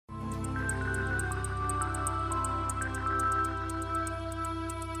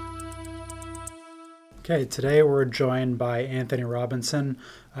Okay, today we're joined by Anthony Robinson.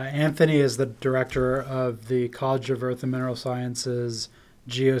 Anthony is the director of the College of Earth and Mineral Sciences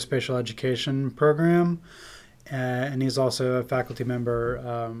Geospatial Education program, and he's also a faculty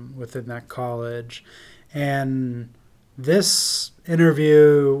member within that college. And this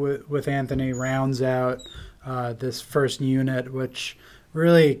interview with Anthony rounds out this first unit, which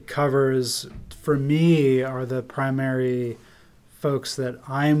really covers, for me, are the primary folks that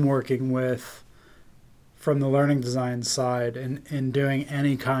I'm working with from the learning design side in doing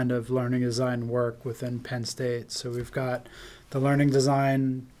any kind of learning design work within Penn State. So we've got the learning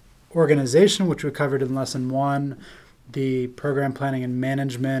design organization, which we covered in lesson one, the program planning and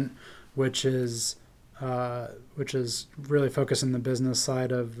management, which is really focused on the business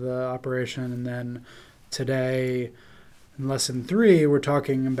side of the operation. And then today in lesson three, we're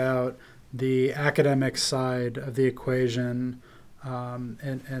talking about the academic side of the equation,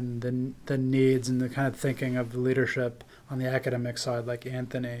 and the needs and the kind of thinking of the leadership on the academic side, like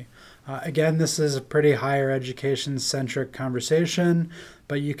Anthony. Again, this is a pretty higher education centric conversation,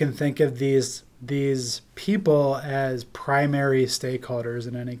 but you can think of these people as primary stakeholders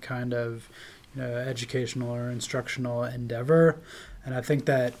in any kind of educational or instructional endeavor. And I think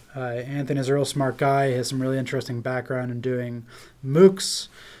that Anthony is a real smart guy. He has some really interesting background in doing MOOCs,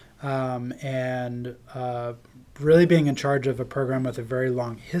 and really being in charge of a program with a very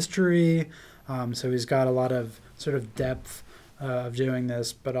long history. So he's got a lot of sort of depth of doing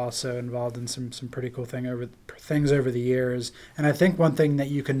this, but also involved in some pretty cool things over the years. And I think one thing that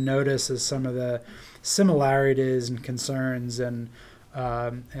you can notice is some of the similarities and concerns and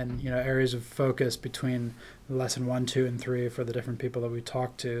areas of focus between lesson 1, 2, and 3 for the different people that we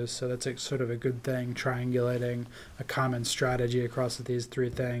talk to. So that's sort of a good thing, triangulating a common strategy across these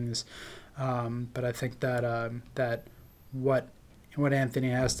three things. But I think that what Anthony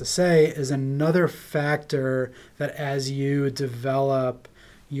has to say is another factor that as you develop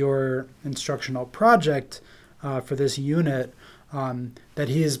your instructional project for this unit, that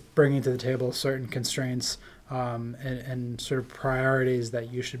he's bringing to the table certain constraints and sort of priorities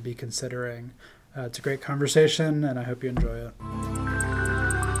that you should be considering. It's a great conversation, and I hope you enjoy it.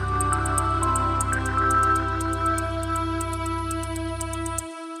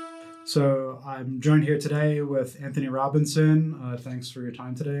 So I'm joined here today with Anthony Robinson. Thanks for your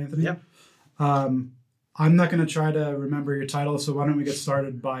time today, Anthony. Yep. I'm not going to try to remember your title, so why don't we get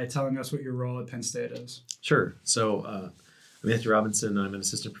started by telling us what your role at Penn State is? Sure. So I'm Anthony Robinson. I'm an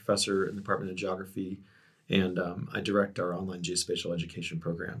assistant professor in the Department of Geography, and I direct our online geospatial education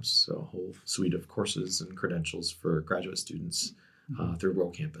programs, so a whole suite of courses and credentials for graduate students through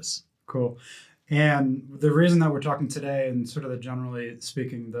World Campus. Cool. And the reason that we're talking today, and sort of generally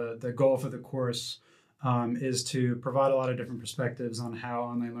speaking, the goal for the course is to provide a lot of different perspectives on how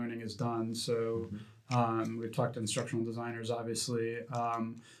online learning is done. So we've talked to instructional designers, obviously,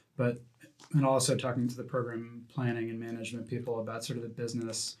 and also talking to the program planning and management people about sort of the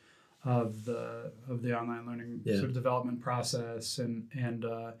business of the online learning sort of development process and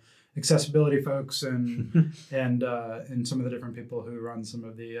accessibility folks and some of the different people who run some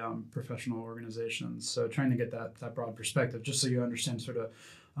of the professional organizations. So trying to get that broad perspective, just so you understand sort of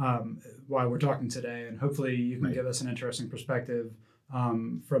why we're talking today, and hopefully you can give us an interesting perspective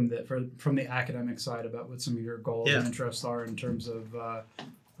from the academic side about what some of your goals and interests are in terms of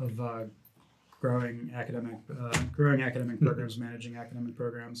growing academic programs, managing academic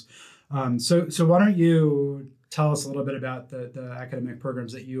programs. So why don't you tell us a little bit about the academic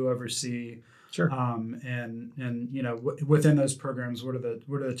programs that you oversee? Sure. And within those programs, what are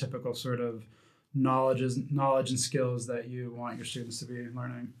the typical sort of knowledge and skills that you want your students to be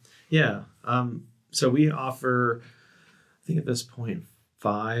learning? Yeah. So we offer, I think at this point,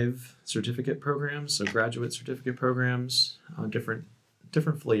 5 certificate programs, so graduate certificate programs, different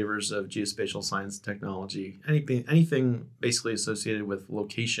flavors of geospatial science and technology, anything basically associated with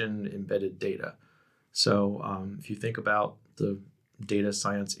location embedded data. So if you think about the data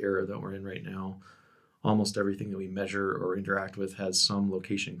science era that we're in right now, almost everything that we measure or interact with has some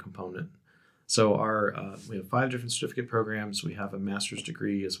location component. So we have 5 different certificate programs. We have a master's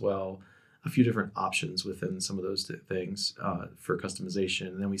degree as well, a few different options within some of those things for customization.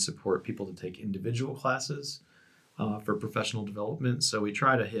 And then we support people to take individual classes for professional development. So we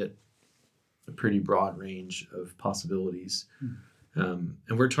try to hit a pretty broad range of possibilities. And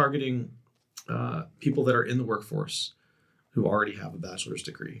we're targeting people that are in the workforce who already have a bachelor's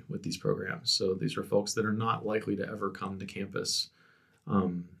degree with these programs. So these are folks that are not likely to ever come to campus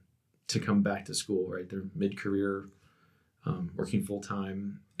to come back to school, right? They're mid-career, working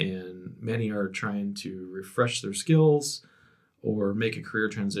full-time, and many are trying to refresh their skills or make a career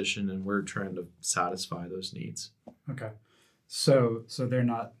transition, and we're trying to satisfy those needs. Okay. So they're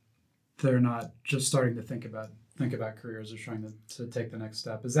not just starting to think about careers or trying to take the next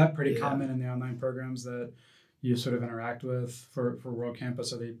step. Is that pretty common in the online programs that you sort of interact with for World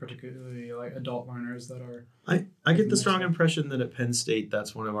Campus? Are they particularly like adult learners that are? I get the strong impression that at Penn State,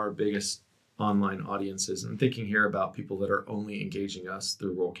 that's one of our biggest online audiences. I'm thinking here about people that are only engaging us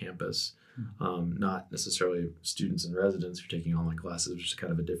through World Campus, not necessarily students and residents who are taking online classes, which is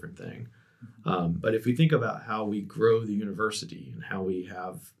kind of a different thing. But if we think about how we grow the university and how we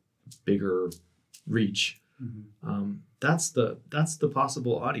have bigger reach, that's the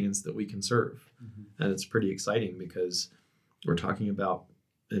possible audience that we can serve. And it's pretty exciting because we're talking about,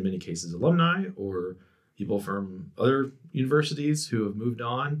 in many cases, alumni or people from other universities who have moved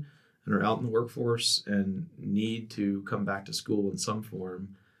on and are out in the workforce and need to come back to school in some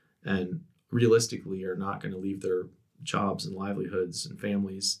form, and realistically are not going to leave their jobs and livelihoods and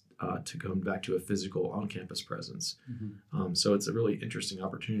families to come back to a physical on-campus presence. So it's a really interesting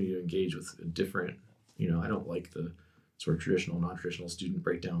opportunity to engage with a different, I don't like the sort of traditional, non-traditional student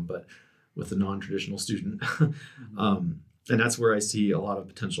breakdown, but with the non-traditional student. And that's where I see a lot of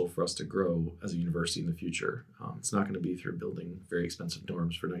potential for us to grow as a university in the future. It's not going to be through building very expensive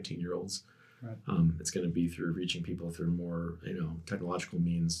dorms for 19-year-olds. Right. It's going to be through reaching people through more, technological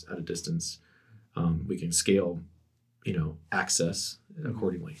means at a distance. We can scale, access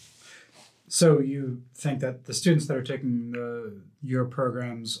accordingly. So you think that the students that are taking your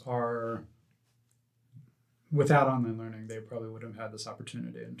programs are, without online learning, they probably wouldn't have had this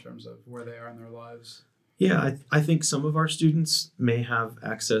opportunity in terms of where they are in their lives? Yeah, I think some of our students may have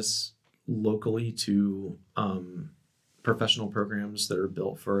access locally to professional programs that are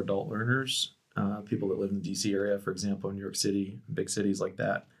built for adult learners, people that live in the DC area, for example, in New York City, big cities like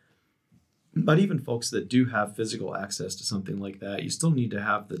that. But even folks that do have physical access to something like that, you still need to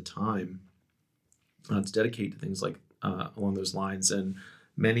have the time to dedicate to things like along those lines. And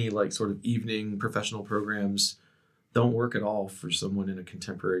many like sort of evening professional programs don't work at all for someone in a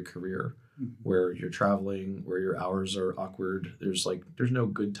contemporary career where you're traveling, where your hours are awkward. There's no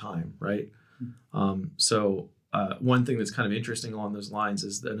good time, right? So one thing that's kind of interesting along those lines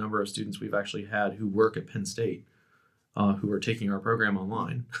is the number of students we've actually had who work at Penn State who are taking our program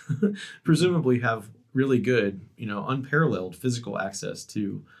online, presumably have really good, unparalleled physical access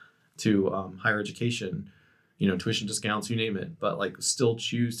to higher education, tuition discounts, you name it, but still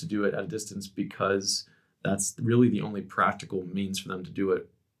choose to do it at a distance because that's really the only practical means for them to do it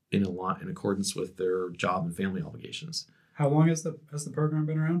in accordance with their job and family obligations. How long has the program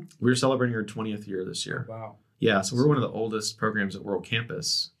been around? We're celebrating our 20th year this year. Oh, wow. Yeah, so we're one of the oldest programs at World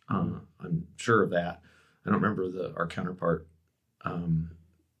Campus. I'm sure of that. I don't remember our counterpart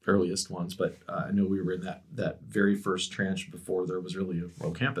earliest ones, but I know we were in that very first tranche before there was really a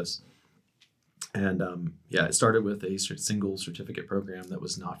World Campus. And it started with a single certificate program that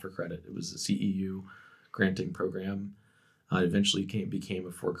was not for credit. It was a CEU granting program. It eventually became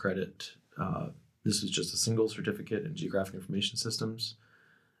a for credit. This was just a single certificate in geographic information systems.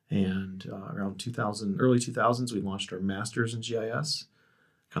 And around early 2000s, we launched our master's in GIS,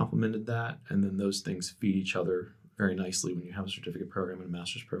 complemented that, and then those things feed each other very nicely when you have a certificate program and a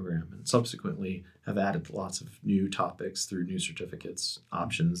master's program, and subsequently have added lots of new topics through new certificates,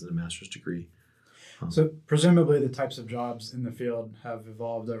 options, and a master's degree. So presumably the types of jobs in the field have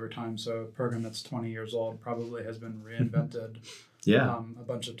evolved over time. So a program that's 20 years old probably has been reinvented a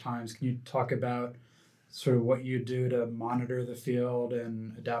bunch of times. Can you talk about sort of what you do to monitor the field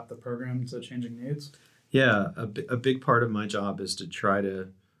and adapt the program to changing needs? Yeah, a big part of my job is to try to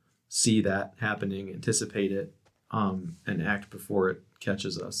see that happening, anticipate it, and act before it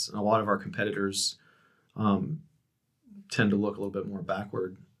catches us. And a lot of our competitors tend to look a little bit more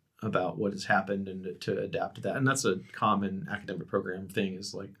backward about what has happened and to adapt to that. And that's a common academic program thing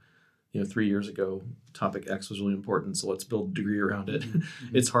is 3 years ago, topic X was really important, so let's build a degree around it.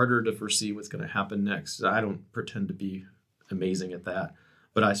 It's harder to foresee what's going to happen next. I don't pretend to be amazing at that,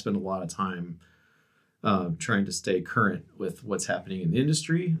 but I spend a lot of time trying to stay current with what's happening in the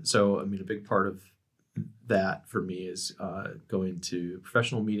industry. So, a big part of that for me is going to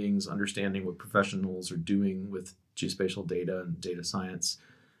professional meetings, understanding what professionals are doing with geospatial data and data science,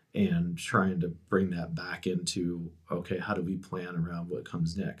 and trying to bring that back into, okay, how do we plan around what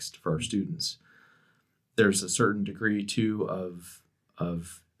comes next for our students? There's a certain degree, too,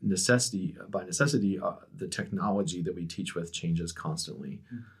 of necessity. By necessity, the technology that we teach with changes constantly.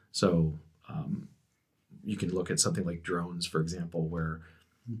 So you can look at something like drones, for example, where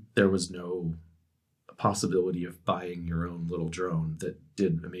there was no possibility of buying your own little drone that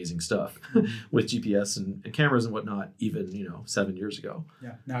did amazing stuff with GPS and cameras and whatnot, even 7 years ago.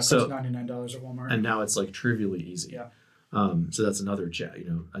 Yeah, now it costs $99 at Walmart, and now it's like trivially easy. Yeah. So that's another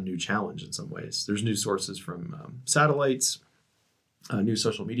a new challenge in some ways. There's new sources from satellites, new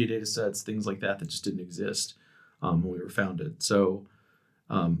social media data sets, things like that just didn't exist when we were founded. So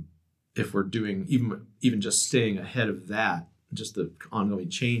if we're doing even just staying ahead of that, just the ongoing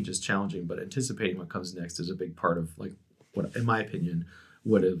change is challenging, but anticipating what comes next is a big part of like what, in my opinion,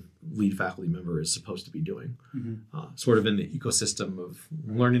 what a lead faculty member is supposed to be doing. Sort of in the ecosystem of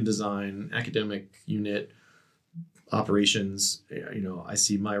learning design, academic unit, operations. I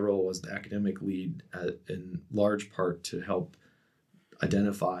see my role as the academic lead in large part to help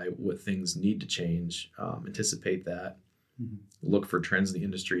identify what things need to change, anticipate that, look for trends in the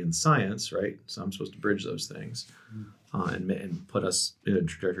industry and science, right? So I'm supposed to bridge those things and put us in a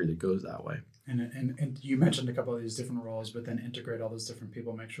trajectory that goes that way. And you mentioned a couple of these different roles, but then integrate all those different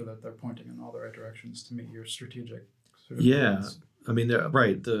people, make sure that they're pointing in all the right directions to meet your strategic sort of goals. I mean,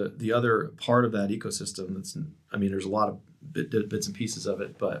 right. The other part of that ecosystem there's a lot of bits and pieces of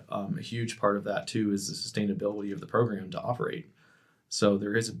it, but a huge part of that too is the sustainability of the program to operate. So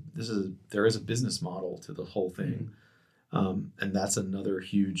there is a business model to the whole thing. And that's another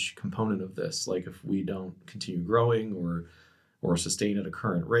huge component of this. Like if we don't continue growing or sustain at a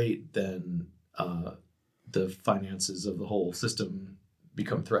current rate, then the finances of the whole system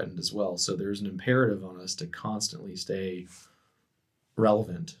become threatened as well. So there's an imperative on us to constantly stay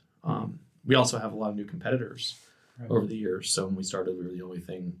relevant. We also have a lot of new competitors over the years. So when we started, we were the only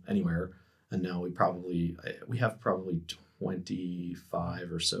thing anywhere. And now we have probably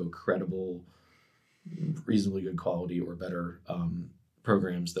 25 or so credible, reasonably good quality or better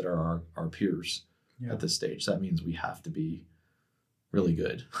programs that are our peers at this stage. So that means we have to be really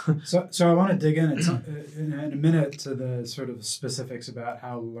good. So I want to dig in a minute to the sort of specifics about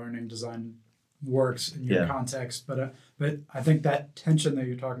how learning design works in your context. But I think that tension that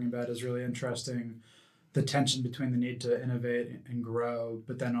you're talking about is really interesting. The tension between the need to innovate and grow,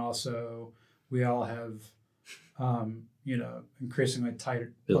 but then also we all have increasingly tight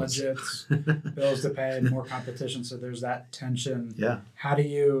budgets, bills to pay, and more competition. So there's that tension. Yeah. How do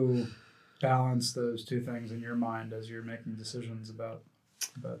you balance those two things in your mind as you're making decisions about?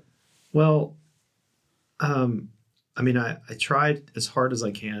 Well, I tried as hard as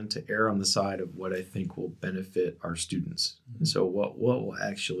I can to err on the side of what I think will benefit our students. And so what will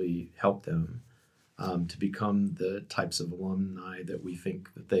actually help them to become the types of alumni that we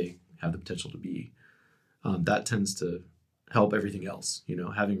think that they have the potential to be. That tends to help everything else.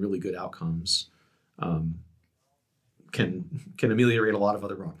 Having really good outcomes can ameliorate a lot of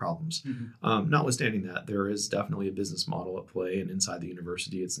other problems. Notwithstanding that, there is definitely a business model at play, and inside the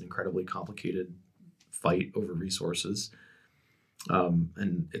university, it's an incredibly complicated fight over resources,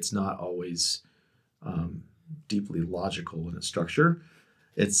 and it's not always deeply logical in its structure.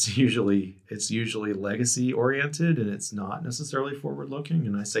 It's usually legacy oriented, and it's not necessarily forward looking.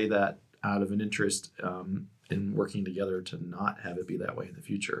 And I say that out of an interest in working together to not have it be that way in the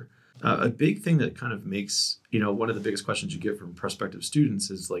future. A big thing that kind of makes, one of the biggest questions you get from prospective students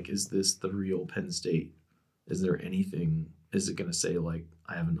is like, is this the real Penn State? Is there anything, is it going to say like,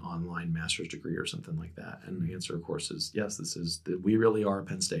 I have an online master's degree or something like that? And the answer, of course, is yes, we really are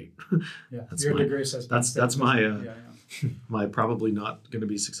Penn State. Yeah, your degree says Penn State. That's my, my probably not going to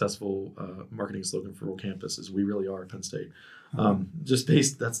be successful marketing slogan for World Campus is we really are Penn State.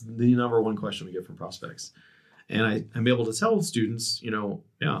 That's the number one question we get from prospects. And I'm able to tell students,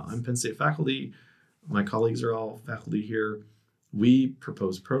 I'm Penn State faculty. My colleagues are all faculty here. We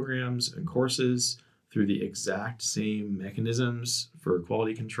propose programs and courses through the exact same mechanisms for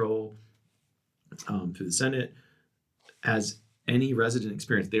quality control through the Senate as any resident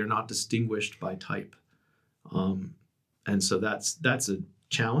experience. They are not distinguished by type. And so that's a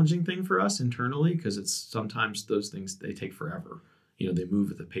challenging thing for us internally because it's sometimes those things, they take forever. They move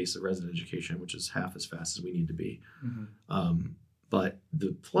at the pace of resident education, which is half as fast as we need to be. But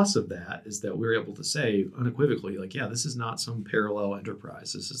the plus of that is that we're able to say unequivocally, like, yeah, this is not some parallel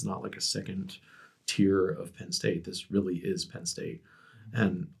enterprise. This is not like a second tier of Penn State. This really is Penn State.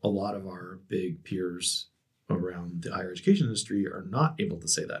 And a lot of our big peers around the higher education industry are not able to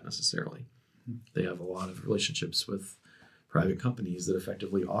say that necessarily. They have a lot of relationships with private companies that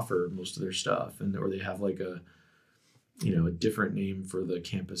effectively offer most of their stuff, or they have like a different name for the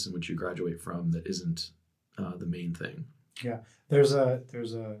campus in which you graduate from that isn't the main thing. Yeah, there's a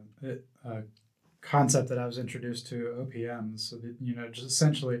concept that I was introduced to, OPMs. So that, just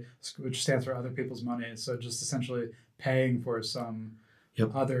essentially, which stands for other people's money. So just essentially paying for some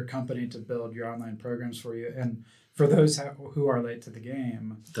other company to build your online programs for you. And for those who are late to the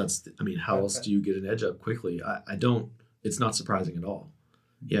game, how else do you get an edge up quickly? I don't. It's not surprising at all.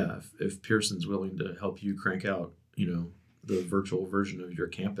 Yeah, if Pearson's willing to help you crank out, the virtual version of your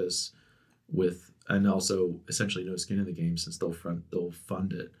campus and also essentially no skin in the game, since they'll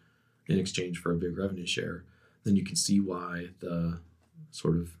fund it in exchange for a big revenue share, then you can see why the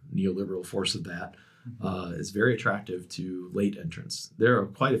sort of neoliberal force of that is very attractive to late entrants. There are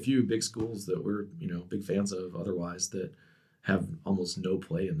quite a few big schools that we're big fans of otherwise that have almost no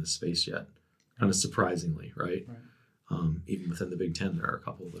play in this space yet, kind of surprisingly, right? Even within the Big Ten, there are a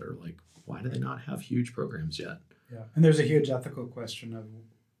couple that are like, why do they not have huge programs yet? Yeah, and there's a huge ethical question of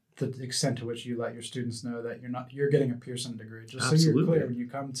the extent to which you let your students know that you're getting a Pearson degree, just Absolutely. So you're clear when you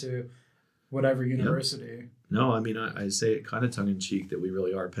come to whatever university. Yep. No, I say it kind of tongue in cheek that we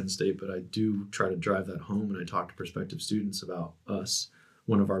really are Penn State, but I do try to drive that home when I talk to prospective students about us.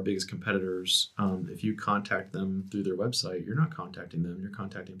 One of our biggest competitors, if you contact them through their website, you're not contacting them, you're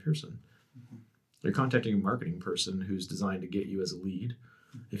contacting Pearson. You're contacting a marketing person who's designed to get you as a lead.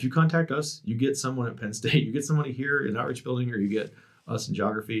 If you contact us, you get someone at Penn State, you get somebody here in Outreach Building, or you get us in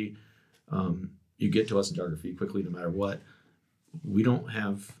geography. You get to us in geography quickly no matter what.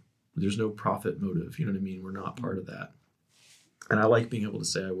 There's no profit motive. You know what I mean? We're not part of that. And I like being able to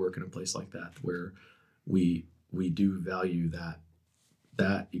say I work in a place like that where we do value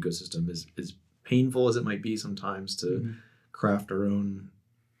that ecosystem, as painful as it might be sometimes to craft our own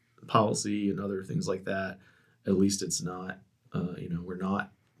policy and other things like that. At least it's not, we're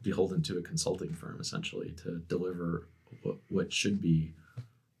not beholden to a consulting firm essentially to deliver what should be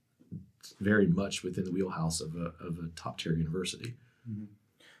very much within the wheelhouse of a top tier university. Mm-hmm.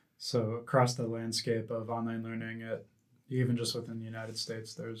 So across the landscape of online learning, even just within the United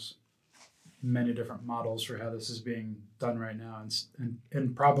States, there's many different models for how this is being done right now,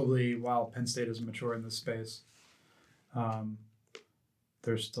 and probably while Penn State is mature in this space,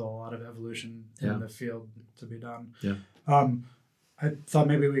 there's still a lot of evolution in the field to be done. Yeah. I thought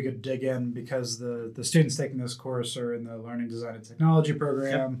maybe we could dig in because the students taking this course are in the Learning Design and Technology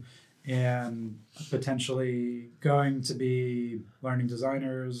program and potentially going to be learning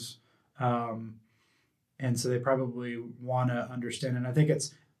designers. And so they probably want to understand. And I think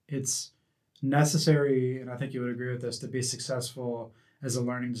it's necessary, and I think you would agree with this, to be successful as a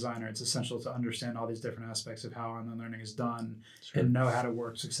learning designer. It's essential to understand all these different aspects of how online learning is done and know how to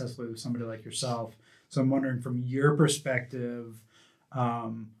work successfully with somebody like yourself. So I'm wondering, from your perspective,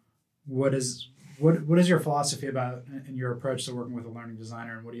 what is your philosophy about and your approach to working with a learning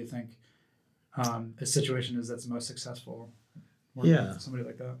designer, and what do you think a situation is that's most successful working with somebody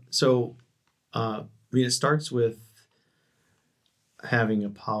like that? So, it starts with having a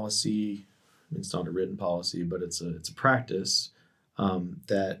policy. It's not a written policy, but it's a practice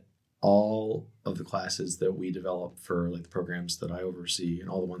that all of the classes that we develop for like the programs that I oversee and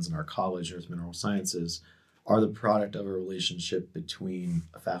all the ones in our college, Earth Mineral Sciences, are the product of a relationship between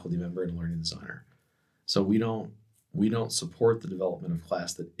a faculty member and a learning designer. So we don't support the development of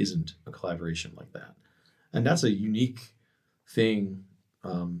class that isn't a collaboration like that. And that's a unique thing.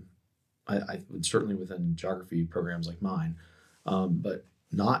 I would certainly within geography programs like mine, but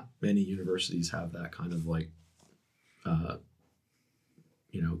not many universities have that kind of like,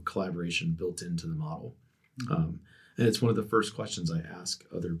 collaboration built into the model. And it's one of the first questions I ask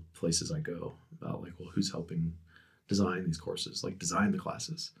other places I go about, like, well, who's helping design these courses, like design the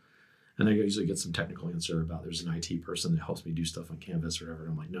classes? And I usually get some technical answer about there's an IT person that helps me do stuff on Canvas or whatever.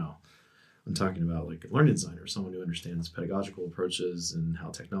 And I'm like, no, I'm talking about like a learning designer, someone who understands pedagogical approaches and how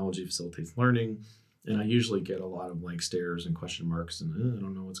technology facilitates learning. And I usually get a lot of blank stares and question marks and I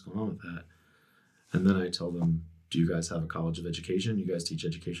don't know what's going on with that. And then I tell them, do you guys have a college of education? You guys teach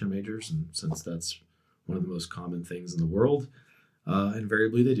education majors? And since that's one of the most common things in the world,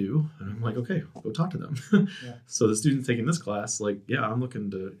 invariably they do. And I'm like, okay, I'll go talk to them. So the students taking this class, like,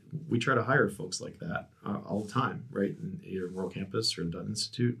 we try to hire folks like that all the time, right? In either World Campus or the Dutton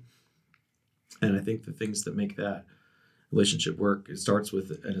Institute. And I think the things that make that relationship work, it starts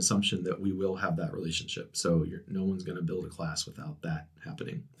with an assumption that we will have that relationship. So no one's going to build a class without that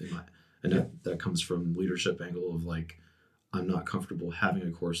happening. They might. And that comes from leadership angle of like, I'm not comfortable having a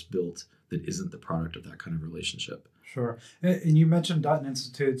course built that isn't the product of that kind of relationship. Sure. And you mentioned Dutton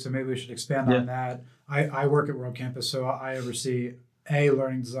Institute, so maybe we should expand on that. I work at World Campus, so I oversee a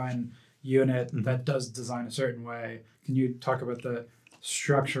learning design unit that does design a certain way. Can you talk about the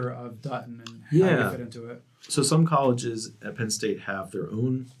structure of Dutton and how you fit into it? So some colleges at Penn State have their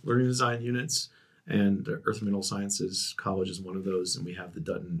own learning design units, and the Earth and Mineral Sciences College is one of those, and we have the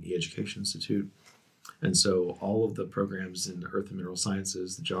Dutton E-Education Institute. And so all of the programs in the earth and mineral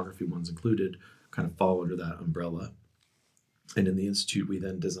sciences, the geography ones included, kind of fall under that umbrella. And in the Institute, we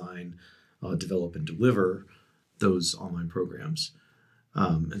then design, develop, and deliver those online programs.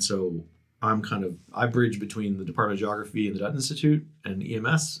 And so I bridge between the Department of Geography and the Dutton Institute and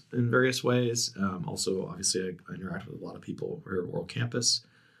EMS in various ways. Also, obviously, I interact with a lot of people here at World Campus.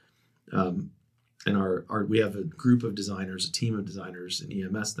 And we have a group of designers, a team of designers in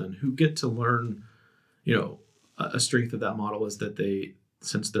EMS then who get to learn, a strength of that model is that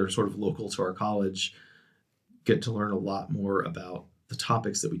since they're sort of local to our college, get to learn a lot more about the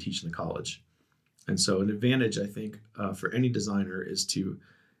topics that we teach in the college. And so an advantage, I think, for any designer is to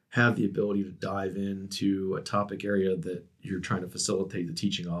have the ability to dive into a topic area that you're trying to facilitate the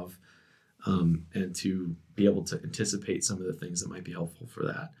teaching of, and to be able to anticipate some of the things that might be helpful for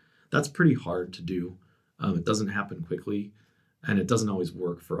that. That's pretty hard to do. It doesn't happen quickly, and it doesn't always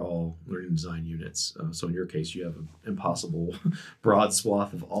work for all learning design units. So in your case, you have an impossible broad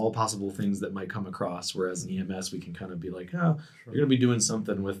swath of all possible things that might come across, whereas in EMS, we can kind of be like, you're going to be doing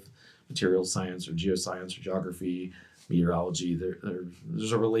something with materials science or geoscience or geography, meteorology.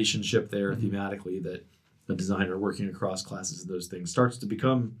 There's a relationship there thematically that a designer working across classes of those things starts to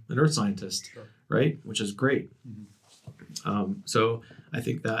become an earth scientist, right? Which is great. So I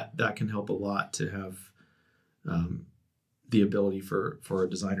think that can help a lot to have the ability for a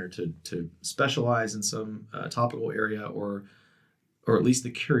designer to specialize in some topical area or at least the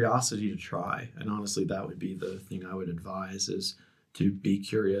curiosity to try. And honestly, that would be the thing I would advise is to be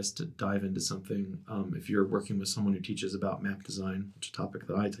curious, to dive into something. If you're working with someone who teaches about map design, which is a topic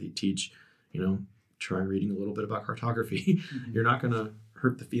that I teach, try reading a little bit about cartography. You're not going to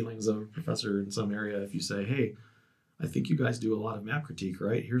hurt the feelings of a professor in some area if you say, hey, I think you guys do a lot of map critique,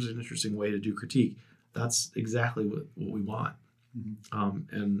 right? Here's an interesting way to do critique. That's exactly what we want.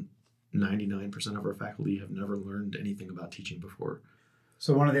 And 99% of our faculty have never learned anything about teaching before.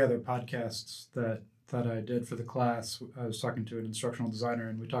 So one of the other podcasts that I did for the class, I was talking to an instructional designer,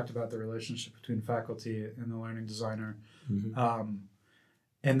 and we talked about the relationship between faculty and the learning designer.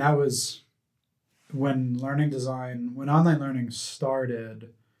 And that was when online learning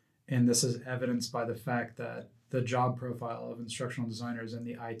started, and this is evidenced by the fact that the job profile of instructional designers in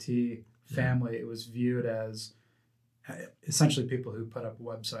the IT family, it was viewed as essentially people who put up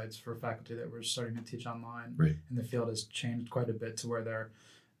websites for faculty that were starting to teach online. Right. And the field has changed quite a bit to where they're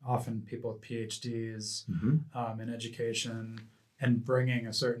often people with PhDs in education and bringing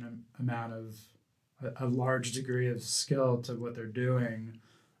a certain amount of a large degree of skill to what they're doing,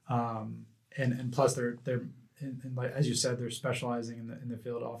 and plus they're and like as you said, they're specializing in the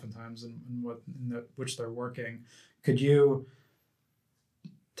field oftentimes in which they're working. Could you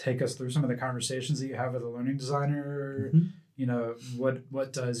take us through some of the conversations that you have with a learning designer?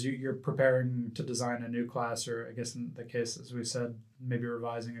 What does you're preparing to design a new class, or I guess in the case, as we said, maybe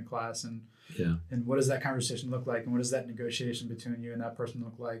revising a class, and what does that conversation look like, and what does that negotiation between you and that person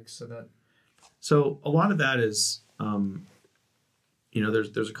look like? So a lot of that is,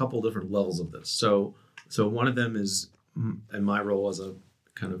 there's a couple different levels of this. So one of them is in my role as a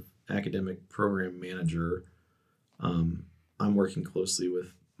kind of academic program manager. I'm working closely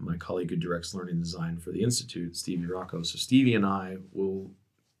with my colleague who directs learning design for the Institute, Stevie Rocco. So Stevie and I will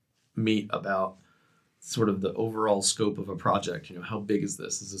meet about sort of the overall scope of a project. How big is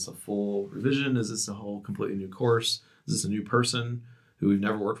this? Is this a full revision? Is this a whole completely new course? Is this a new person who we've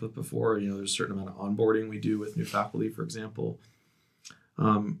never worked with before? There's a certain amount of onboarding we do with new faculty, for example.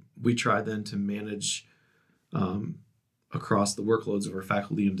 We try then to manage across the workloads of our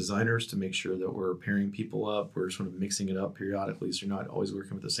faculty and designers to make sure that we're pairing people up. We're sort of mixing it up periodically, so you're not always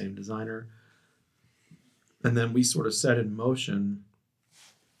working with the same designer. And then we sort of set in motion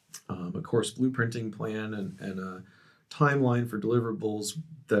a course blueprinting plan and a timeline for deliverables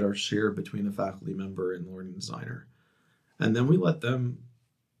that are shared between the faculty member and the learning designer. And then we let them,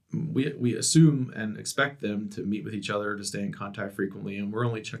 we assume and expect them to meet with each other, to stay in contact frequently, and we're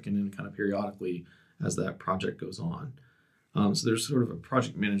only checking in kind of periodically as that project goes on. So there's sort of a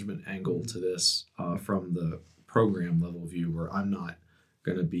project management angle to this from the program level view, where I'm not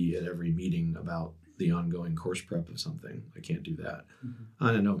going to be at every meeting about the ongoing course prep of something. I can't do that.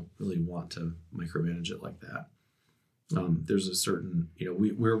 And I don't really want to micromanage it like that. There's a certain,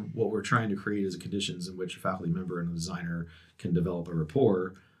 what we're trying to create is conditions in which a faculty member and a designer can develop a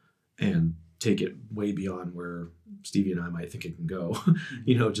rapport and take it way beyond where Stevie and I might think it can go,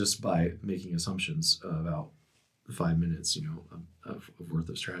 just by making assumptions about 5 minutes, of worth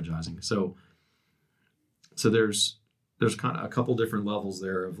of strategizing. So there's kind of a couple different levels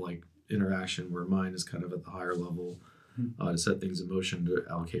there of like interaction, where mine is kind of at the higher level to set things in motion, to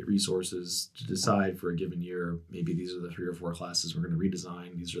allocate resources, to decide for a given year, maybe these are the 3 or 4 classes we're going to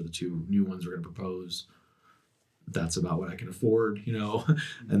redesign. These are the 2 new ones we're going to propose. That's about what I can afford,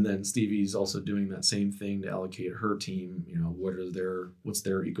 And then Stevie's also doing that same thing to allocate her team. What's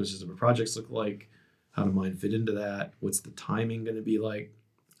their ecosystem of projects look like? How do mine fit into that? What's the timing going to be like?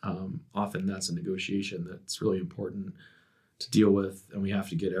 Often that's a negotiation that's really important to deal with, and we have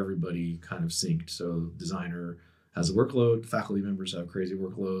to get everybody kind of synced. So designer has a workload, faculty members have crazy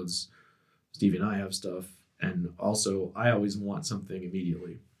workloads, Stevie and I have stuff, and also I always want something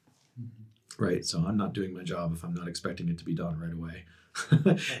immediately. Right. So I'm not doing my job if I'm not expecting it to be done right away.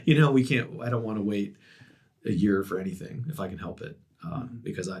 I don't want to wait a year for anything if I can help it.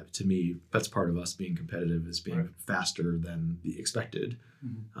 Because to me, that's part of us being competitive, is being faster than the expected,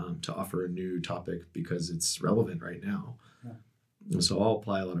 to offer a new topic because it's relevant right now. Yeah. And so I'll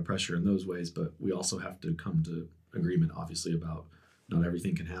apply a lot of pressure in those ways, but we also have to come to agreement, obviously, about not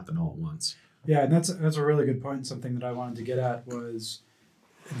everything can happen all at once. Yeah, and that's a really good point. Something that I wanted to get at was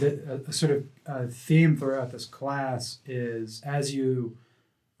a sort of theme throughout this class is, as you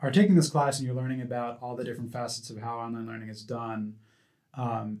are taking this class and you're learning about all the different facets of how online learning is done,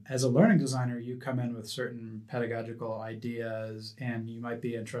 as a learning designer, you come in with certain pedagogical ideas, and you might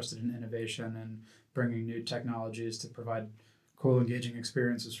be interested in innovation and bringing new technologies to provide cool, engaging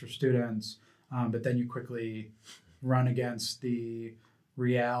experiences for students. But then you quickly run against the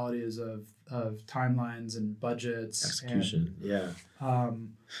realities of timelines and budgets, execution.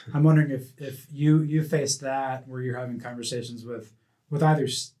 I'm wondering if you face that, where you're having conversations with either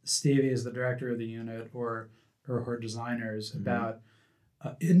Stevie as the director of the unit or her designers about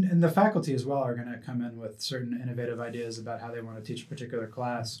and the faculty as well are going to come in with certain innovative ideas about how they want to teach a particular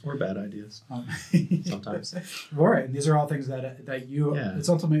class, or bad ideas sometimes. Right, and these are all things that you it's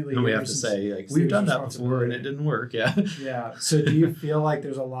ultimately, and we have to say, like, we've done that before and it didn't work. Yeah. So do you feel like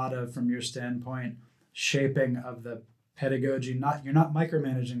there's a lot of, from your standpoint, shaping of the pedagogy? You're not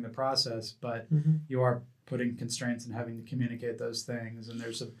micromanaging the process, but you are putting constraints and having to communicate those things, and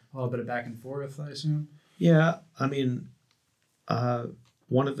there's a little bit of back and forth, I assume. Yeah, I mean,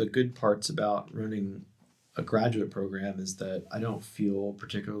 one of the good parts about running a graduate program is that I don't feel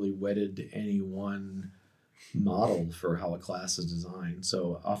particularly wedded to any one model for how a class is designed.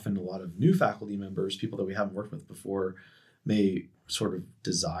 So often a lot of new faculty members, people that we haven't worked with before, may sort of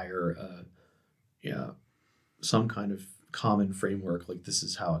desire some kind of common framework, like this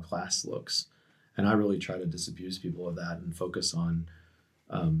is how a class looks. And I really try to disabuse people of that and focus on,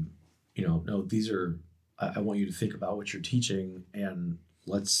 no, these are, I want you to think about what you're teaching, and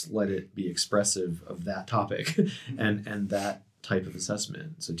let's let it be expressive of that topic and that type of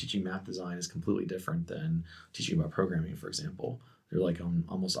assessment. So teaching math design is completely different than teaching about programming, for example. They're like on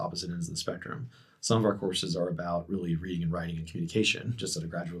almost opposite ends of the spectrum. Some of our courses are about really reading and writing and communication, just at a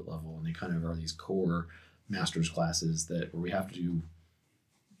graduate level, and they kind of are these core master's classes where we have to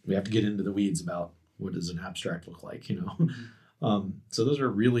get into the weeds about what does an abstract look like, So those are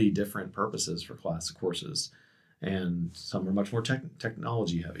really different purposes for class courses. And some are much more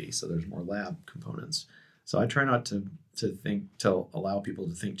technology heavy, so there's more lab components. So I try not to allow people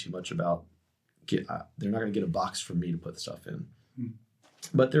to think too much about they're not going to get a box from me to put stuff in.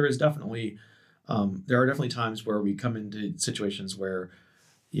 But there are definitely times where we come into situations where,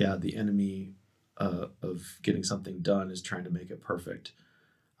 the enemy of getting something done is trying to make it perfect,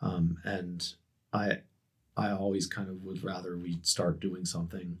 and I always kind of would rather we start doing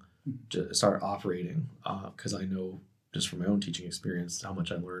something. To start operating, because I know just from my own teaching experience how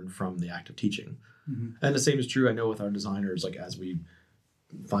much I learned from the act of teaching. And the same is true, I know, with our designers. Like, as we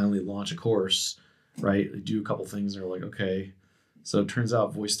finally launch a course, right, we do a couple things and they're like, okay, so it turns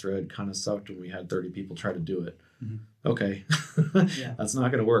out VoiceThread kind of sucked when we had 30 people try to do it. Okay, that's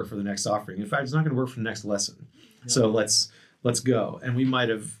not going to work for the next offering. In fact, it's not going to work for the next lesson. So let's go. And we might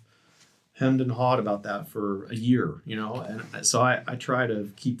have hemmed and hawed about that for a year, and so I try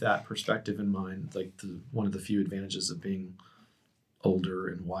to keep that perspective in mind. Like, one of the few advantages of being older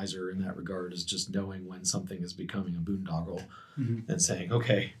and wiser in that regard is just knowing when something is becoming a boondoggle and saying,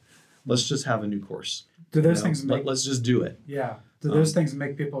 okay, let's just have a new course. Do those things let's just do it. Yeah. Do those things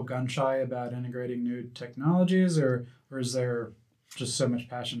make people gun shy about integrating new technologies, or is there just so much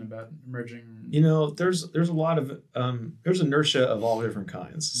passion about emerging? There's a lot of there's inertia of all different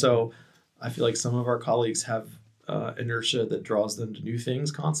kinds. So I feel like some of our colleagues have inertia that draws them to new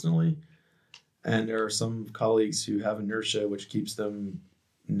things constantly. And there are some colleagues who have inertia which keeps them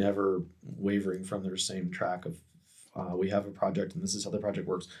never wavering from their same track of, we have a project and this is how the project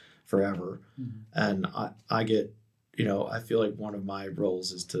works forever. And I get, I feel like one of my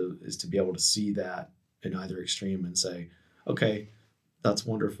roles is to be able to see that in either extreme and say, okay, that's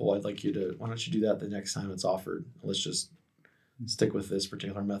wonderful. I'd like you to, why don't you do that the next time it's offered? Let's just stick with this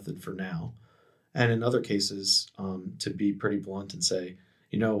particular method for now. And in other cases, to be pretty blunt and say,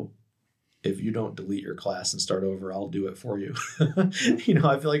 if you don't delete your class and start over, I'll do it for you.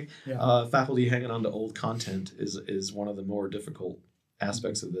 I feel like faculty hanging on to old content is one of the more difficult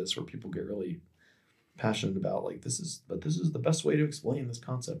aspects of this, where people get really passionate about like, this is the best way to explain this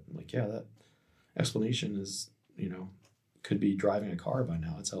concept. I'm like, yeah, that explanation is, could be driving a car by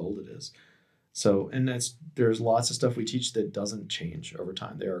now. That's how old it is. So, and there's lots of stuff we teach that doesn't change over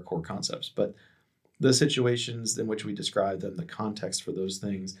time. They are core concepts, but the situations in which we describe them, the context for those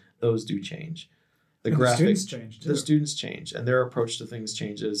things, those do change. The students change too. The students change, and their approach to things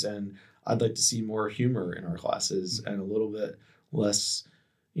changes. And I'd like to see more humor in our classes and a little bit less,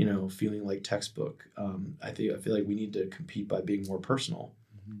 feeling like textbook. I feel like we need to compete by being more personal,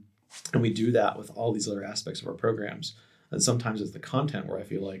 and we do that with all these other aspects of our programs. And sometimes it's the content where I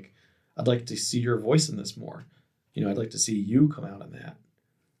feel like I'd like to see your voice in this more. I'd like to see you come out in that.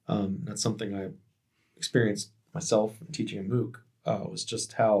 That's something I experienced myself teaching a MOOC, was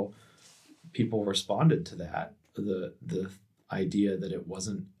just how people responded to that. The idea that it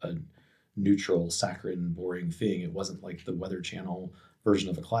wasn't a neutral, saccharine, boring thing. It wasn't like the Weather Channel version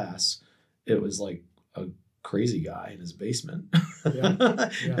of a class. It was like a crazy guy in his basement. Yeah.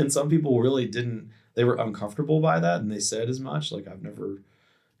 And some people really they were uncomfortable by that, and they said as much. Like, I've never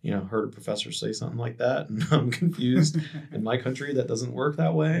heard a professor say something like that, and I'm confused. In my country, that doesn't work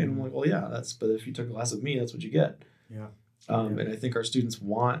that way. And I'm like, well, yeah, but if you took a class with me, that's what you get. Yeah. And I think our students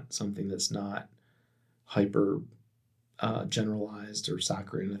want something that's not hyper generalized or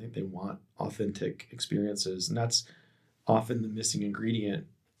saccharine. I think they want authentic experiences, and that's often the missing ingredient,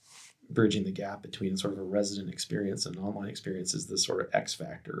 bridging the gap between sort of a resident experience and an online experience, is this sort of X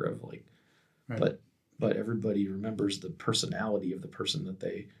factor of like, right. But everybody remembers the personality of the person that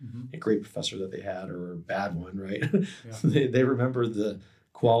a great professor that they had, or a bad one, right? Yeah. they remember the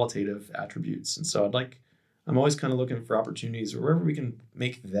qualitative attributes. And so I'm always kind of looking for opportunities wherever we can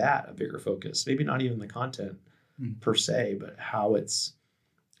make that a bigger focus. Maybe not even the content per se, but how it's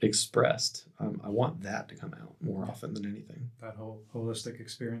expressed. I want that to come out more often than anything. That whole holistic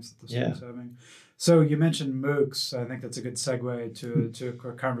experience that the students having. So you mentioned MOOCs. I think that's a good segue to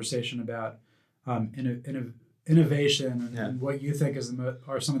a conversation about innovation and what you think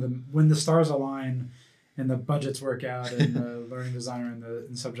are some of the, when the stars align and the budgets work out and the learning designer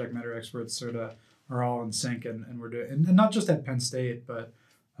and subject matter experts sort of are all in sync, and we're doing, and not just at Penn State, but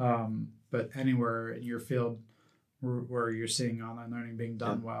anywhere in your field where you're seeing online learning being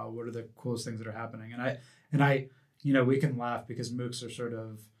done well. What are the coolest things that are happening? And I we can laugh because MOOCs are sort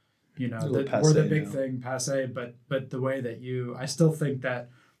of we're the big thing, passe, but the way that I still think that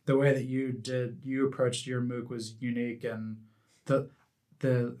the way that you approached your MOOC was unique, and the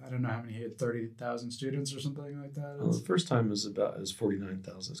I don't know how many, he had 30,000 students or something like that. Well, the first time was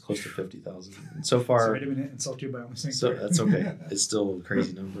 49,000. It's close to 50,000. And so far, sorry, I didn't mean to insult you by only saying. So that's okay. It's still a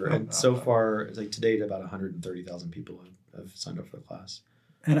crazy number. And so far, like to date, about 130,000 people have signed up for the class.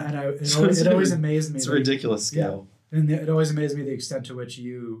 And it always amazed me. It's a ridiculous scale. Yeah. And it always amazed me the extent to which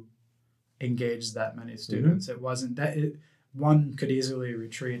you engaged that many students. It wasn't that one could easily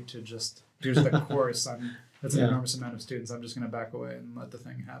retreat to just, here's the course. That's an enormous amount of students. I'm just going to back away and let the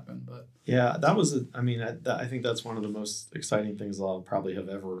thing happen. But yeah, that was I think that's one of the most exciting things I'll probably have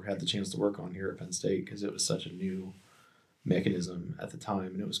ever had the chance to work on here at Penn State, because it was such a new mechanism at the time,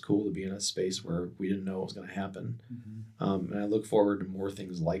 and it was cool to be in a space where we didn't know what was going to happen. And I look forward to more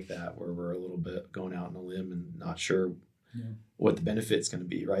things like that, where we're a little bit going out on a limb and not sure what the benefit's going to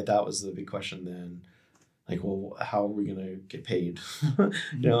be, right? That was the big question then. Like, well, how are we going to get paid? How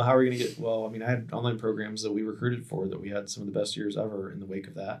are we going to get, I had online programs that we recruited for that we had some of the best years ever in the wake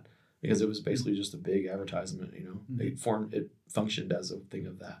of that, because it was basically just a big advertisement, It functioned as a thing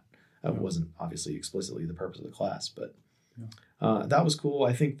of that. It wasn't obviously explicitly the purpose of the class, but that was cool.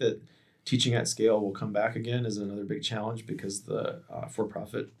 I think that teaching at scale will come back again as another big challenge, because the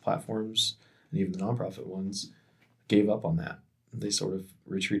for-profit platforms and even the nonprofit ones gave up on that. They sort of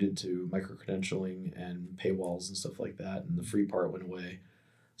retreated to micro-credentialing and paywalls and stuff like that, and the free part went away.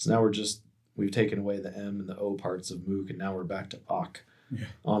 So now we've taken away the M and the O parts of MOOC, and now we're back to OC,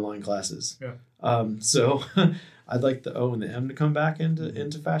 online classes. So I'd like the O and the M to come back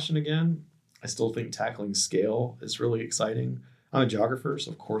into fashion again. I still think tackling scale is really exciting. I'm a geographer,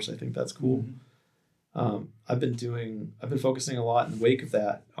 so of course I think that's cool. I've been focusing a lot in the wake of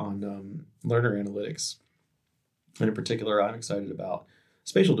that on learner analytics. And in particular, I'm excited about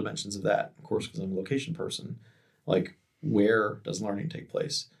spatial dimensions of that, of course, because I'm a location person. Like, where does learning take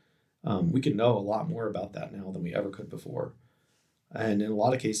place? We can know a lot more about that now than we ever could before. And in a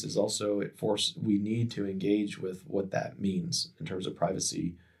lot of cases, also, we need to engage with what that means in terms of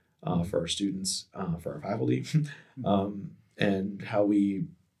privacy for our students, for our faculty, and how we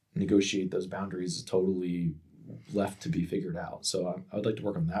negotiate those boundaries is totally left to be figured out. So I would like to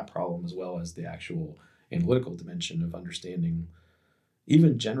work on that problem as well as the actual analytical dimension of understanding,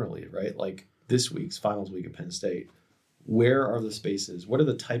 even generally, right? Like this week's finals week at Penn State, where are the spaces? What are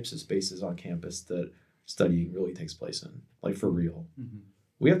the types of spaces on campus that studying really takes place in, like for real?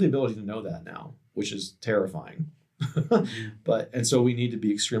 We have the ability to know that now, which is terrifying. And so we need to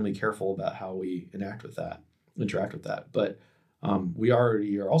be extremely careful about how we interact with that. But we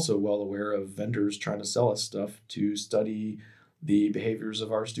already are also well aware of vendors trying to sell us stuff to study the behaviors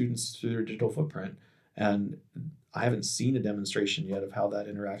of our students through their digital footprint. And I haven't seen a demonstration yet of how that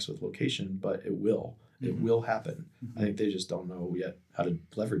interacts with location, but it will. It will happen. I think they just don't know yet how to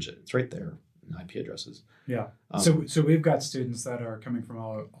leverage it. It's right there in IP addresses. Yeah. So we've got students that are coming from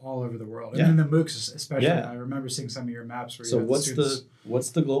all over the world, and in the MOOCs especially. I remember seeing some of your maps where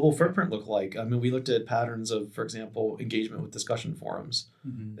what's the global footprint look like? I mean, we looked at patterns of, for example, engagement with discussion forums.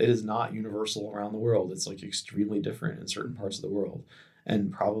 It is not universal around the world. It's like extremely different in certain parts of the world,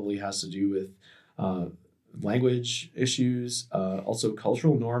 and probably has to do with language issues, also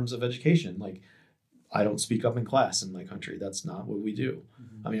cultural norms of education. Like, I don't speak up in class in my country. That's not what we do.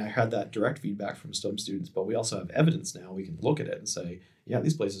 I mean, I had that direct feedback from some students, but we also have evidence now. We can look at it and say, yeah,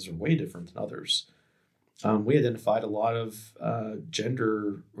 these places are way different than others. We identified a lot of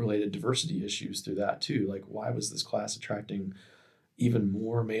gender-related diversity issues through that too. Like, why was this class attracting even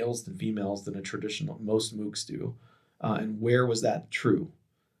more males than females than most MOOCs do? And where was that true?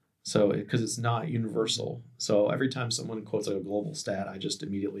 So, because it's not universal. So every time someone quotes like a global stat, I just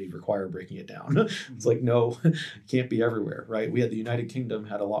immediately require breaking it down. It's like, no, it can't be everywhere, right? We had the United Kingdom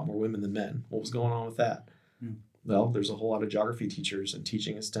had a lot more women than men. What was going on with that? Well, there's a whole lot of geography teachers, and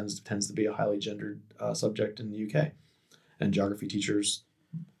teaching tends to be a highly gendered subject in the UK. And geography teachers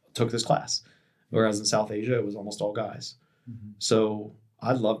took this class, whereas in South Asia, it was almost all guys. So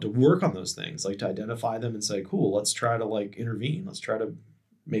I'd love to work on those things, like to identify them and say, cool, let's try to like intervene. Let's try to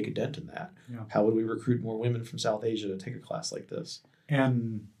make a dent in that. How would we recruit more women from South Asia to take a class like this?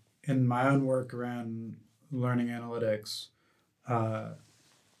 And in my own work around learning analytics,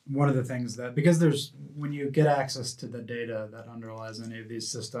 one of the things that, because when you get access to the data that underlies any of these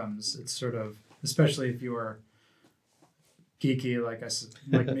systems, it's sort of, especially if you are geeky like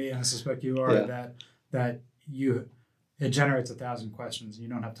me, and I suspect you are, that it generates 1,000 questions. You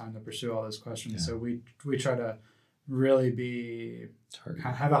don't have time to pursue all those questions. So we try to really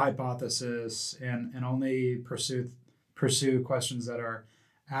have a hypothesis and only pursue questions that are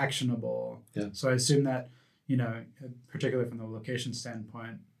actionable. So I assume that, particularly from the location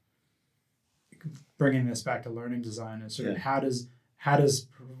standpoint, bringing this back to learning design is sort of how does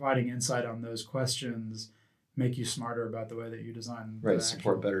providing insight on those questions make you smarter about the way that you design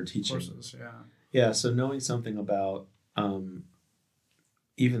support better teaching courses. So knowing something about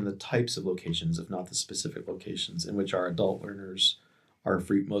even the types of locations, if not the specific locations in which our adult learners are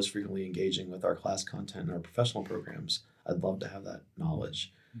most frequently engaging with our class content and our professional programs, I'd love to have that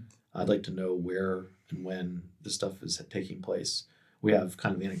knowledge. I'd like to know where and when this stuff is taking place. We have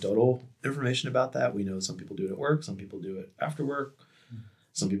kind of anecdotal information about that. We know some people do it at work, some people do it after work,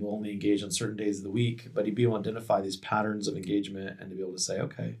 some people only engage on certain days of the week, but to be able to identify these patterns of engagement and to be able to say,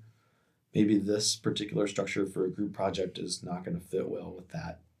 okay, maybe this particular structure for a group project is not going to fit well with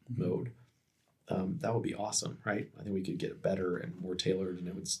that mode. That would be awesome, right? I think we could get better and more tailored,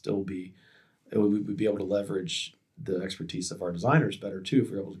 and we'd be able to leverage the expertise of our designers better too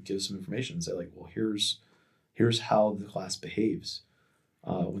if we're able to give some information and say like, well, here's how the class behaves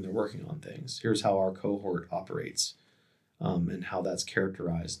when they're working on things. Here's how our cohort operates, and how that's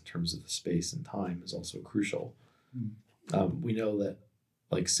characterized in terms of the space and time is also crucial. We know that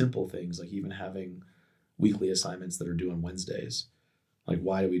like simple things, like even having weekly assignments that are due on Wednesdays. Like,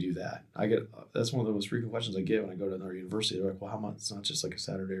 why do we do that? That's one of the most frequent questions I get when I go to another university. They're like, well, how much? It's not just like a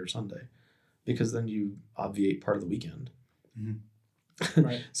Saturday or Sunday, because then you obviate part of the weekend.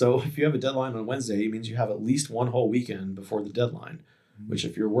 Right. So if you have a deadline on Wednesday, it means you have at least one whole weekend before the deadline, which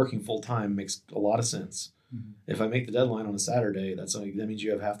if you're working full time makes a lot of sense. If I make the deadline on a Saturday, that means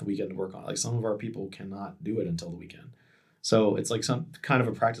you have half the weekend to work on it. Like some of our people cannot do it until the weekend. So it's like some kind of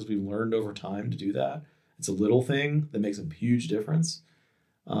a practice we've learned over time to do that. It's a little thing that makes a huge difference.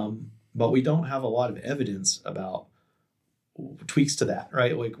 But we don't have a lot of evidence about tweaks to that,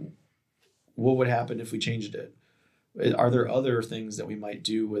 right? Like what would happen if we changed it? Are there other things that we might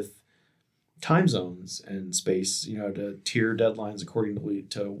do with time zones and space, to tier deadlines accordingly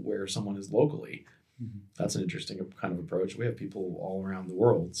to where someone is locally. Mm-hmm. That's an interesting kind of approach. We have people all around the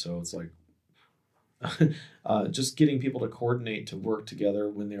world, so it's like just getting people to coordinate to work together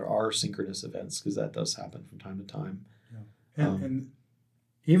when there are synchronous events, because that does happen from time to time. Yeah. And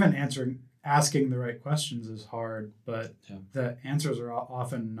even asking the right questions is hard, but the answers are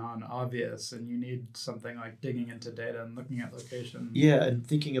often non-obvious, and you need something like digging into data and looking at location. Yeah, and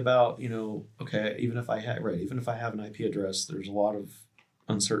thinking about, okay, even if I have an IP address, there's a lot of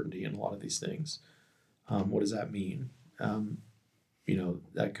uncertainty in a lot of these things. What does that mean?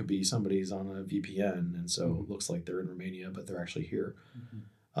 That could be somebody's on a VPN, and so it looks like they're in Romania, but they're actually here.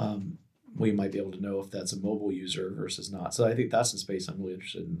 Mm-hmm. We might be able to know if that's a mobile user versus not. So I think that's the space I'm really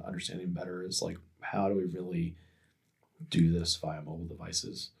interested in understanding better, is like, how do we really do this via mobile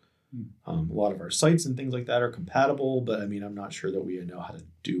devices? A lot of our sites and things like that are compatible, but I'm not sure that we know how to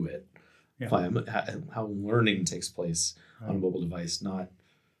do it via how learning takes place on a mobile device, not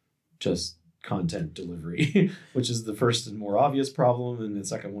just content delivery, which is the first and more obvious problem, and the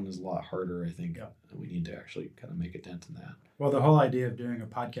second one is a lot harder. I think we need to actually kind of make a dent in that. Well, the whole idea of doing a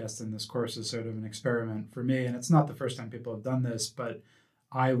podcast in this course is sort of an experiment for me, and it's not the first time people have done this, but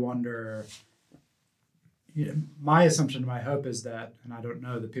I wonder, my assumption, my hope is that, and I don't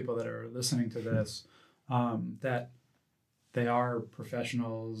know, the people that are listening to this, that they are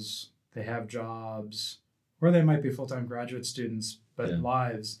professionals, they have jobs, or they might be full-time graduate students, but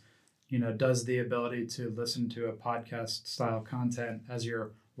lives. Does the ability to listen to a podcast style content as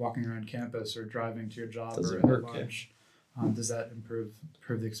you're walking around campus or driving to your job or at lunch, does that improve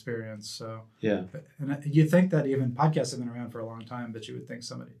the experience? So and you think that even podcasts have been around for a long time, but you would think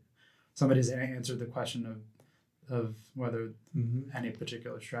somebody's answered the question of whether any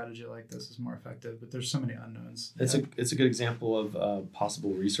particular strategy like this is more effective, but there's so many unknowns. It's a good example of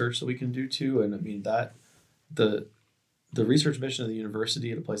possible research that we can do too, and that the research mission of the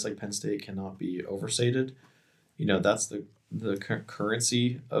university at a place like Penn State cannot be overstated. That's the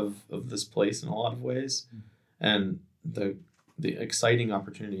currency of this place in a lot of ways. And the exciting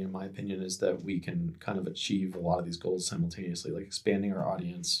opportunity, in my opinion, is that we can kind of achieve a lot of these goals simultaneously, like expanding our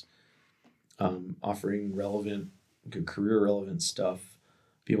audience, offering relevant, good career relevant stuff,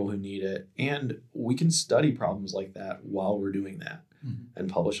 people who need it. And we can study problems like that while we're doing that and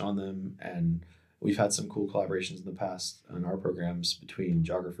publish on them. And we've had some cool collaborations in the past in our programs between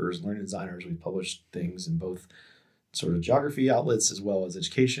geographers and learning designers. We've published things in both sort of geography outlets as well as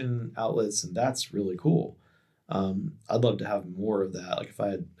education outlets, and that's really cool. I'd love to have more of that. Like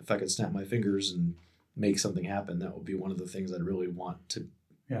if I could snap my fingers and make something happen, that would be one of the things I'd really want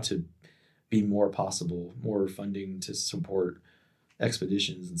to be more possible, more funding to support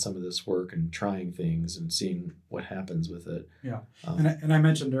expeditions and some of this work and trying things and seeing what happens with it. And I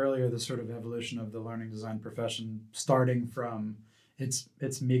mentioned earlier the sort of evolution of the learning design profession, starting from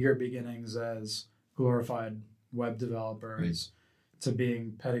its meager beginnings as glorified web developers to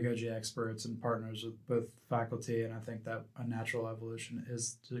being pedagogy experts and partners with faculty. And I think that a natural evolution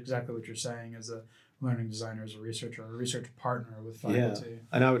is exactly what you're saying, as a learning designer, as a researcher, a research partner with faculty.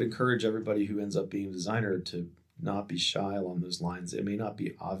 And I would encourage everybody who ends up being a designer to not be shy along those lines. It may not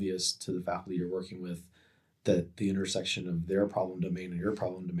be obvious to the faculty you're working with that the intersection of their problem domain and your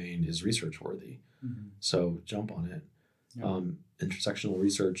problem domain is research worthy. So jump on it. Intersectional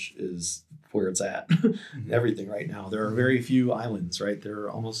research is where it's at. Everything right now. There are very few islands, right? There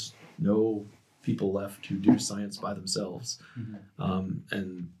are almost no people left who do science by themselves.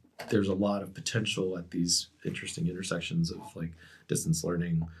 And there's a lot of potential at these interesting intersections of like distance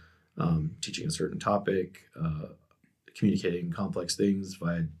learning, teaching a certain topic, communicating complex things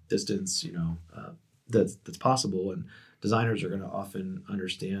via distance, that's possible. And designers are going to often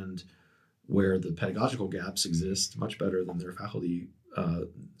understand where the pedagogical gaps exist much better than their faculty,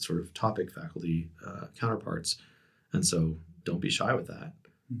 sort of topic faculty counterparts. And so don't be shy with that.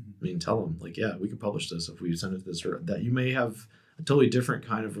 Tell them like, we could publish this if we send it to this, or that you may have a totally different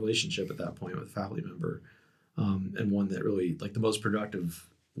kind of relationship at that point with a faculty member. And one that really, like the most productive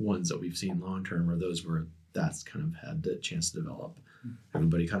ones that we've seen long-term are those where that's kind of had the chance to develop.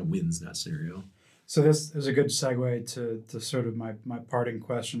 Everybody kind of wins in that scenario. So this is a good segue to sort of my parting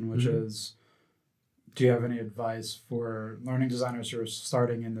question, which is, do you have any advice for learning designers who are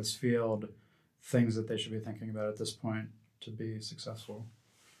starting in this field, things that they should be thinking about at this point to be successful?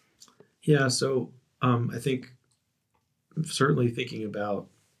 Yeah, so I think certainly thinking about,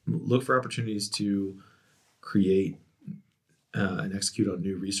 look for opportunities to create and execute on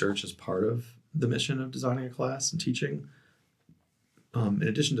new research as part of the mission of designing a class and teaching. In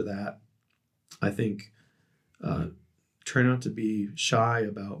addition to that, I think try not to be shy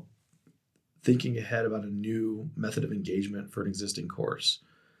about thinking ahead about a new method of engagement for an existing course.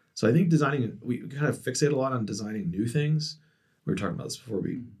 So I think we kind of fixate a lot on designing new things. We were talking about this before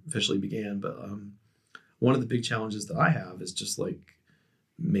we officially began, but one of the big challenges that I have is just like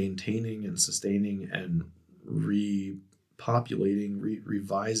maintaining and sustaining and repopulating,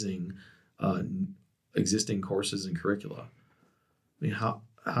 revising existing courses and curricula. I mean, how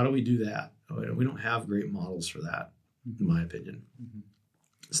do we do that? We don't have great models for that, in my opinion. Mm-hmm.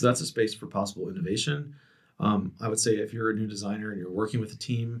 So that's a space for possible innovation. I would say if you're a new designer and you're working with a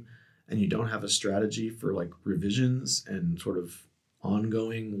team and you don't have a strategy for like revisions and sort of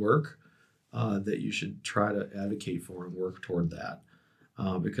ongoing work, that you should try to advocate for and work toward that.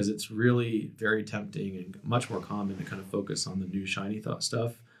 Because it's really very tempting and much more common to kind of focus on the new shiny thought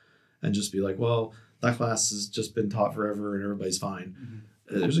stuff and just be like, well, that class has just been taught forever and everybody's fine.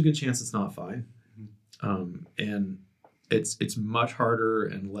 Mm-hmm. There's a good chance it's not fine. Mm-hmm. And it's much harder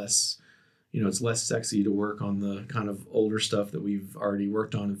and less, it's less sexy to work on the kind of older stuff that we've already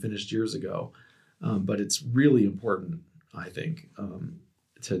worked on and finished years ago. But it's really important, I think,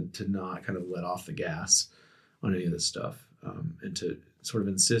 to not kind of let off the gas on any of this stuff, and to sort of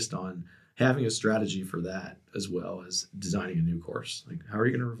insist on having a strategy for that as well as designing a new course. Like, how are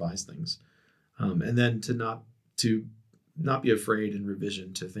you going to revise things? And then to not be afraid in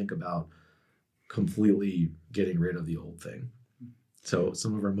revision to think about completely getting rid of the old thing. So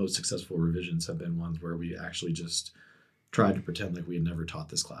some of our most successful revisions have been ones where we actually just tried to pretend like we had never taught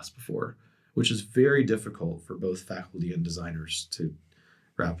this class before, which is very difficult for both faculty and designers to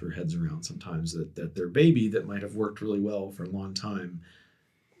wrap their heads around sometimes, that their baby that might have worked really well for a long time,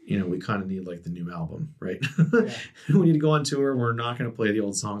 we kind of need like the new album, right? Yeah. We need to go on tour. We're not going to play the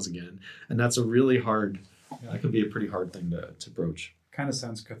old songs again. And that's a really hard, that can be a pretty hard thing to broach. Kind of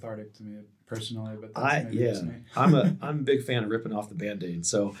sounds cathartic to me personally, but that's me. I'm a big fan of ripping off the Band-Aid.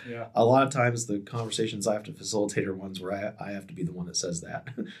 So a lot of times the conversations I have to facilitate are ones where I have to be the one that says that.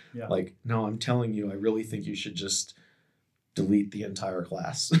 Yeah. Like, no, I'm telling you, I really think you should just delete the entire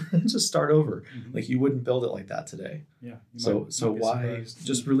class and just start over. Mm-hmm. Like, you wouldn't build it like that today. Yeah. So why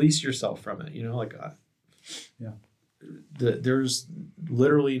just release yourself from it? There's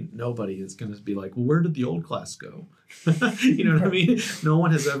literally nobody that's going to be like, well, where did the old class go? You know what I mean? No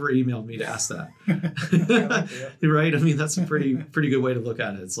one has ever emailed me to ask that. Right? I mean, that's a pretty good way to look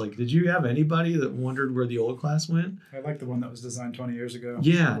at it. It's like, did you have anybody that wondered where the old class went? I like the one that was designed 20 years ago.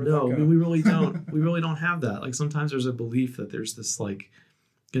 Yeah, no, I mean, we really don't have that. Like, sometimes there's a belief that there's this like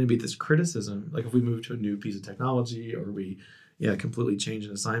going to be this criticism. Like, if we move to a new piece of technology or we completely change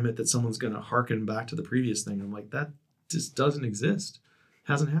an assignment, that someone's going to hearken back to the previous thing. I'm like, that just doesn't exist.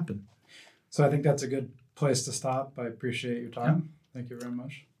 Hasn't happened. So I think that's a good place to stop. I appreciate your time. Yeah. Thank you very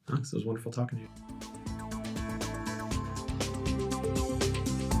much. Thanks. It was wonderful talking to you.